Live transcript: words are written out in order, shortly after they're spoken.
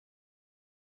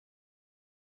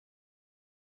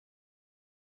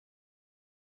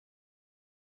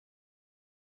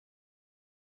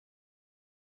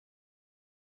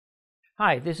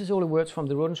Hi, this is Ole Wirtz from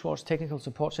the Rohde & Schwarz Technical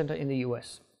Support Center in the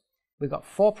US. We've got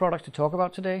 4 products to talk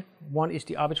about today. One is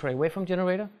the Arbitrary Waveform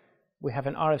generator. We have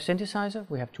an RF synthesizer.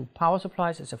 We have 2 power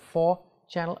supplies. It's a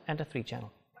 4-channel and a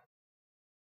 3-channel.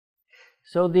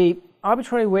 So the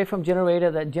Arbitrary Waveform generator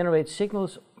that generates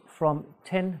signals from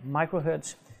 10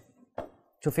 microhertz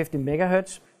to 50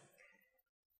 megahertz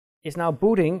is now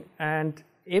booting, and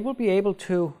it will be able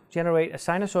to generate a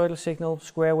sinusoidal signal,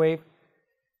 square wave,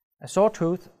 a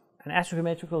sawtooth, an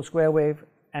asymmetrical square wave,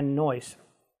 and noise.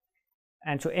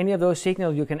 And to any of those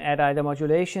signals you can add either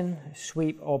modulation,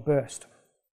 sweep, or burst.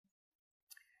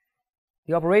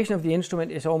 The operation of the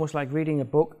instrument is almost like reading a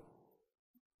book.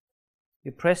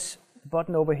 You press the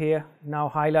button over here,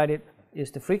 now highlighted is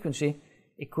the frequency.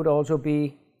 It could also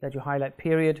be that you highlight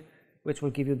period, which will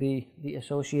give you the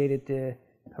associated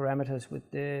parameters with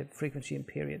the frequency and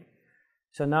period.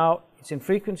 So now it's in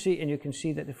frequency, and you can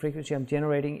see that the frequency I'm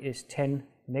generating is 10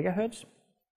 megahertz.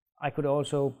 I could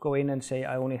also go in and say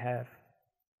I only have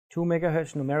 2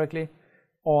 megahertz numerically,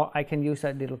 or I can use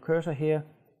that little cursor here,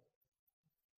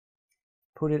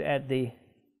 put it at the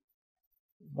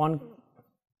 1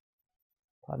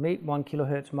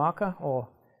 kilohertz marker or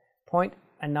point,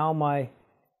 and now my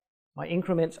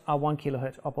increments are 1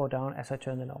 kilohertz up or down as I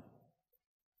turn the knob.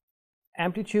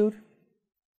 Amplitude,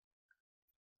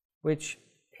 which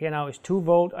here now is 2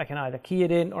 volt. I can either key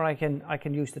it in or I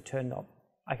can use the turn knob.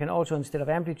 I can also, instead of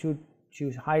amplitude,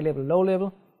 choose high level, low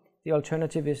level. The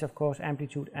alternative is, of course,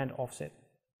 amplitude and offset.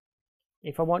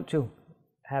 If I want to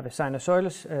have a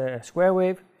sinusoidal square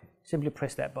wave, simply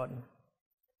press that button,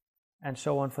 and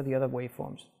so on for the other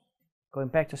waveforms. Going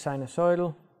back to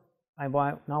sinusoidal, I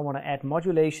now want to add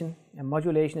modulation, and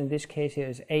modulation in this case here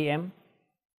is AM.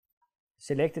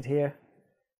 Selected here.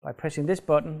 By pressing this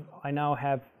button, I now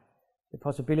have the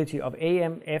possibility of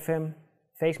AM, FM,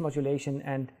 phase modulation,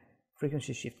 and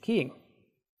frequency shift keying.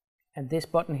 And this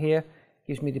button here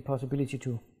gives me the possibility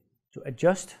to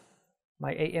adjust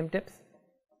my AM depth.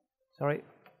 Sorry,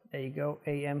 there you go,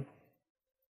 AM.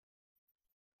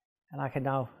 And I can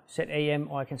now set AM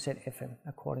or I can set FM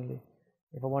accordingly.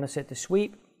 If I want to set the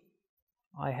sweep,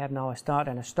 I have now a start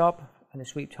and a stop, and the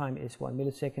sweep time is 1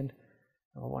 millisecond.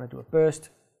 If I want to do a burst,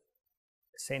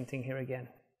 same thing here again.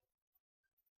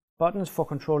 Buttons for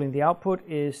controlling the output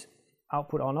is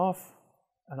output on off,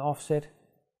 an offset,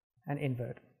 and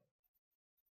invert.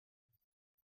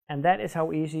 And that is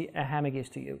how easy a HAMEG is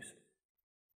to use.